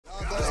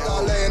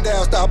Man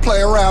down, stop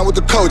playing around with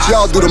the coach.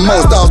 Y'all do the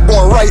most. I was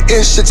born right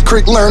in Shit's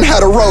Creek, learn how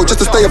to roll just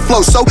to stay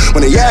afloat. So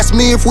when they ask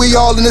me if we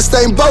all in the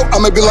same boat,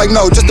 I'ma be like,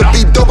 no, just to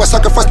be dope, I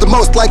sacrifice the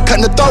most, like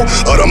cutting the throat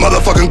of the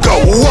motherfucking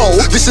goat. Whoa,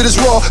 this shit is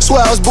raw.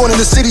 Swear I was born in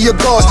the city of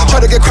gods.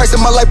 Try to get Christ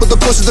in my life, but the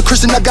closest to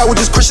Christian I got was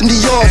just Christian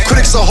Dior.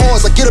 Critics are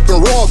whores, I get up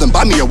and raw, then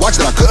buy me a watch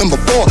that I couldn't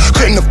before.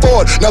 Couldn't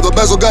afford. Now the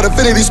bezel got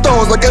infinity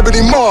stones like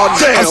Ebony Maw.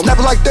 Damn, I'm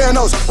snapping like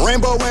Thanos.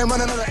 Rainbow and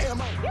running on the